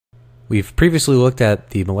We've previously looked at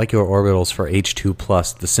the molecular orbitals for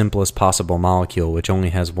H2+, the simplest possible molecule, which only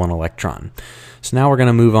has one electron. So now we're going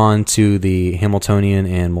to move on to the Hamiltonian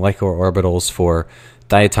and molecular orbitals for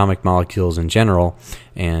diatomic molecules in general,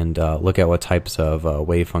 and look at what types of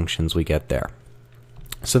wave functions we get there.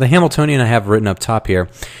 So the Hamiltonian I have written up top here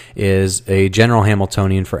is a general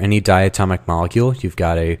Hamiltonian for any diatomic molecule. You've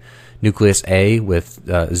got a nucleus A with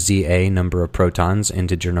Za number of protons,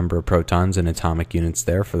 integer number of protons and atomic units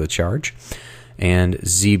there for the charge, and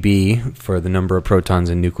Zb for the number of protons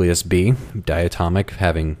in nucleus B, diatomic,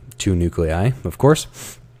 having two nuclei, of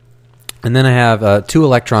course. And then I have two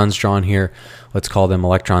electrons drawn here. Let's call them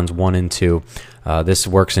electrons 1 and 2. This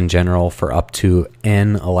works in general for up to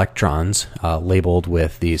n electrons, labeled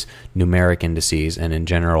with these numeric indices, and in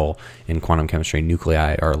general in quantum chemistry,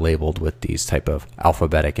 nuclei are labeled with these type of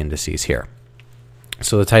alphabetic indices here.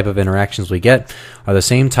 So the type of interactions we get are the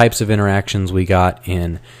same types of interactions we got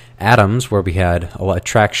in atoms, where we had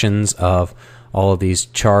attractions of all of these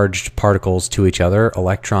charged particles to each other,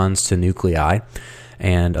 electrons to nuclei,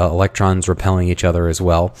 and electrons repelling each other as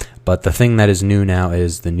well. But the thing that is new now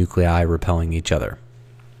is the nuclei repelling each other.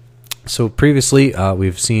 So previously,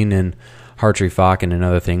 we've seen in Hartree-Fock and in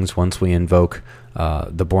other things, once we invoke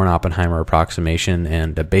the Born-Oppenheimer approximation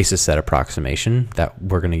and the basis set approximation, that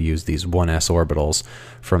we're going to use these 1s orbitals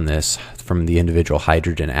from the individual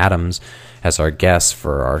hydrogen atoms as our guess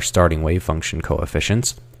for our starting wave function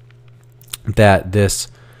coefficients, that this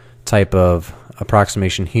type of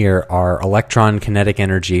approximation here, our electron kinetic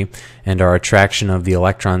energy and our attraction of the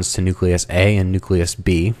electrons to nucleus A and nucleus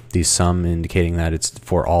B, these sum indicating that it's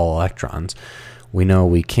for all electrons. We know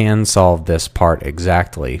we can solve this part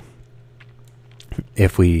exactly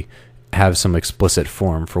if we have some explicit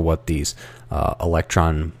form for what these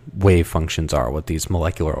electron wave functions are, what these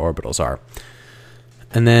molecular orbitals are.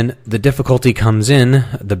 And then the difficulty comes in,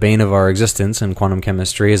 the bane of our existence in quantum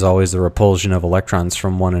chemistry is always the repulsion of electrons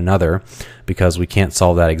from one another, because we can't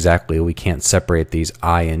solve that exactly. We can't separate these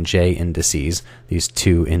I and J indices, these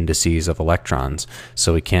two indices of electrons,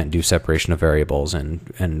 so we can't do separation of variables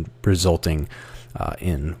and resulting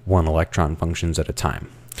in one electron functions at a time.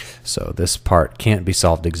 So this part can't be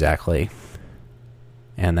solved exactly,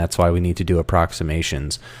 and that's why we need to do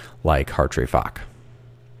approximations like Hartree-Fock.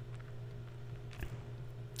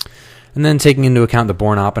 And then taking into account the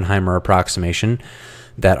Born-Oppenheimer approximation,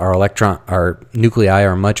 that our nuclei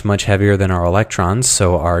are much, much heavier than our electrons,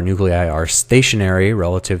 so our nuclei are stationary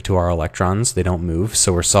relative to our electrons. They don't move,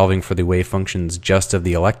 so we're solving for the wave functions just of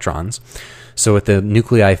the electrons. So with the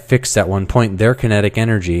nuclei fixed at one point, their kinetic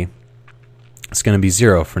energy is going to be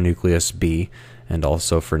 0 for nucleus B and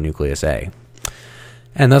also for nucleus A.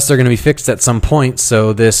 And thus they're going to be fixed at some point,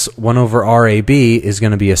 so this 1 over RAB is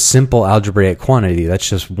going to be a simple algebraic quantity. That's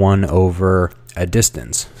just 1 over a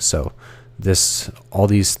distance. So all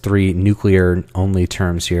these three nuclear only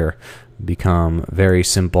terms here become very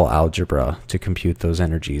simple algebra to compute those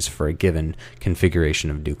energies for a given configuration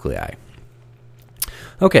of nuclei.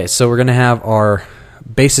 Okay, so we're going to have our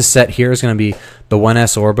basis set here is going to be the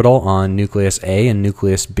 1s orbital on nucleus A and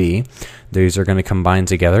nucleus B. These are going to combine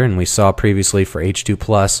together, and we saw previously for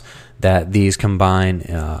H2+ that these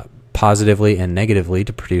combine positively and negatively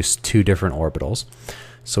to produce two different orbitals.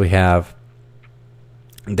 So we have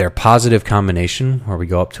their positive combination, where we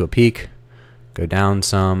go up to a peak, go down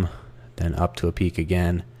some, then up to a peak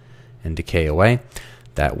again, and decay away.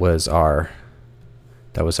 That was our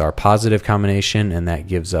positive combination, and that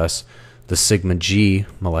gives us the sigma G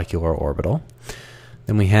molecular orbital.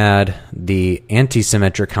 Then we had the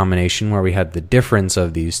antisymmetric combination, where we had the difference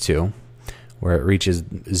of these two, where it reaches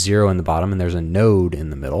 0 in the bottom and there's a node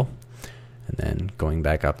in the middle, and then going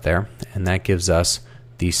back up there, and that gives us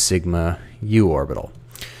the sigma U orbital.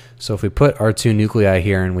 So if we put our two nuclei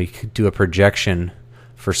here and we do a projection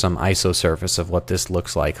for some isosurface of what this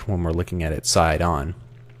looks like when we're looking at it side on,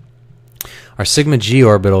 our sigma G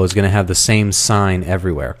orbital is going to have the same sign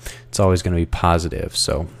everywhere. It's always going to be positive.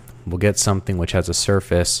 So we'll get something which has a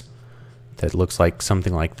surface that looks like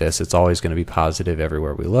something like this. It's always going to be positive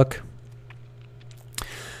everywhere we look.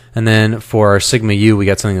 And then for our sigma U, we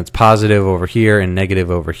got something that's positive over here and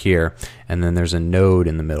negative over here. And then there's a node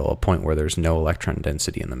in the middle, a point where there's no electron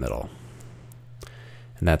density in the middle.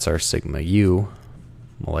 And that's our sigma U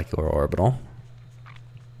molecular orbital.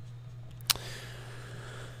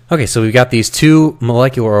 Okay, so we've got these two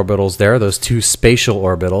molecular orbitals there, those two spatial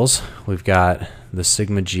orbitals. We've got the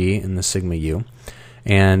sigma G and the sigma U.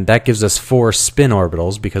 And that gives us 4 spin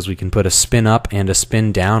orbitals, because we can put a spin up and a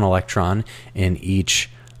spin down electron in each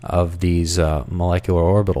of these molecular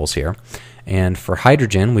orbitals here. And for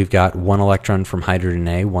hydrogen, we've got one electron from hydrogen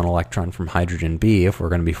A, one electron from hydrogen B if we're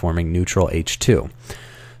going to be forming neutral H2.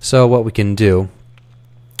 So what we can do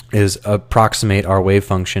is approximate our wave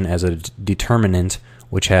function as a determinant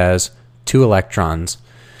which has two electrons,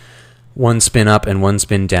 one spin up and one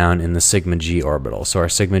spin down in the sigma g orbital. So our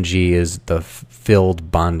sigma g is the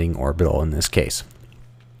filled bonding orbital in this case.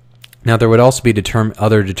 Now there would also be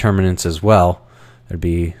other determinants as well. There'd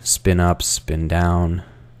be spin up, spin down,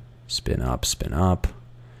 spin up, spin up,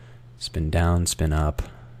 spin down, spin up,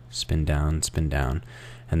 spin down, spin down,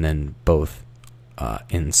 and then both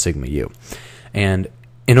in sigma u. And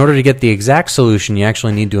in order to get the exact solution, you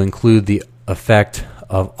actually need to include the effect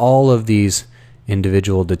of all of these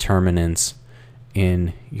individual determinants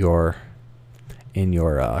in your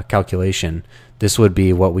calculation. This would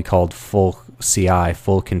be what we called full CI,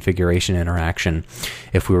 full configuration interaction,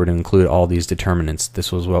 if we were to include all these determinants.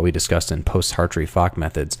 This was what we discussed in post-Hartree-Fock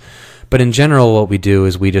methods. But in general, what we do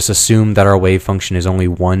is we just assume that our wave function is only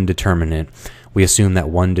one determinant. We assume that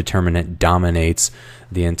one determinant dominates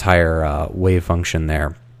the entire wave function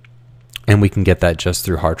there. And we can get that just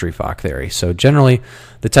through Hartree-Fock theory. So generally,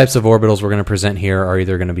 the types of orbitals we're going to present here are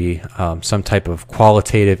either going to be some type of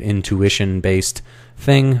qualitative intuition-based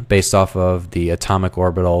thing based off of the atomic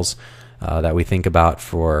orbitals that we think about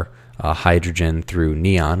for hydrogen through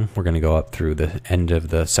neon. We're going to go up through the end of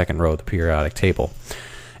the second row of the periodic table.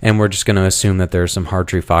 And we're just going to assume that there's some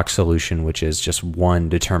Hartree-Fock solution, which is just one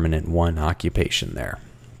determinant, one occupation there.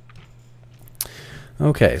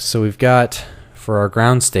 Okay, so we've got, for our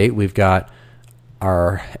ground state, we've got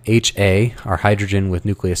our HA, our hydrogen with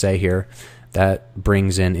nucleus A here. That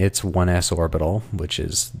brings in its 1s orbital, which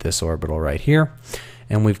is this orbital right here.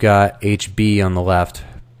 And we've got HB on the left,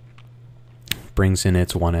 brings in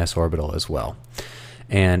its 1s orbital as well.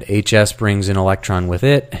 And HS brings an electron with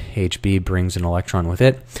it, HB brings an electron with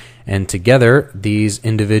it, and together these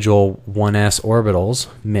individual 1s orbitals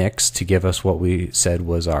mix to give us what we said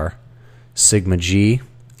was our sigma G,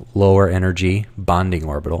 lower energy bonding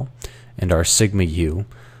orbital, and our sigma U,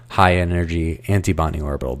 high energy antibonding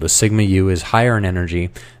orbital. The sigma U is higher in energy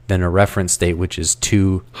than a reference state, which is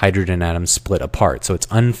two hydrogen atoms split apart. So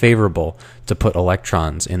it's unfavorable to put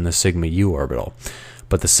electrons in the sigma U orbital.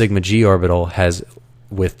 But the sigma G orbital has,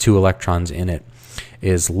 with two electrons in it,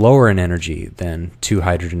 is lower in energy than two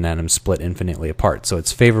hydrogen atoms split infinitely apart. So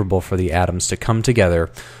it's favorable for the atoms to come together,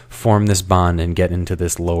 form this bond, and get into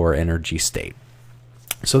this lower energy state.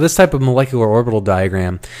 So this type of molecular orbital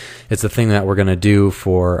diagram is the thing that we're going to do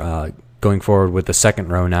for going forward with the second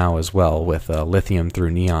row now as well, with lithium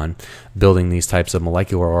through neon, building these types of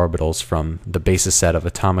molecular orbitals from the basis set of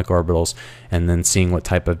atomic orbitals, and then seeing what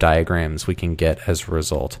type of diagrams we can get as a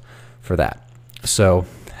result for that. So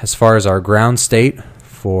as far as our ground state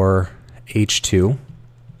for H2,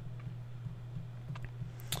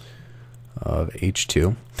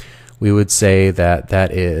 we would say that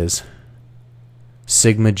that is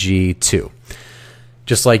sigma G2.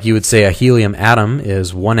 Just like you would say a helium atom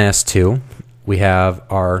is 1s2, we have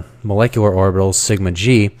our molecular orbital sigma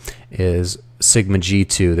G is sigma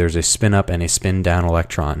G2. There's a spin up and a spin down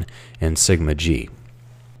electron in sigma G.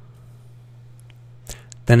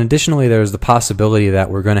 Then additionally, there's the possibility that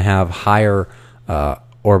we're going to have higher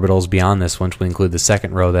orbitals beyond this once we include the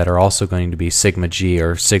second row that are also going to be sigma G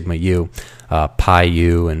or sigma U, pi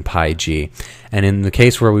U and pi G. And in the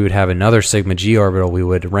case where we would have another sigma G orbital, we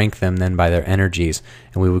would rank them then by their energies,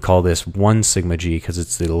 and we would call this 1 sigma G because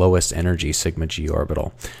it's the lowest energy sigma G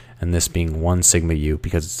orbital, and this being 1 sigma U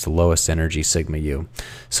because it's the lowest energy sigma U.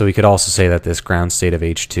 So we could also say that this ground state of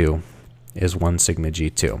H2 is 1 sigma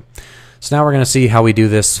G2. So now we're going to see how we do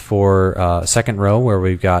this for second row, where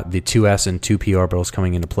we've got the 2s and 2p orbitals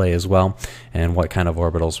coming into play as well, and what kind of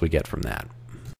orbitals we get from that.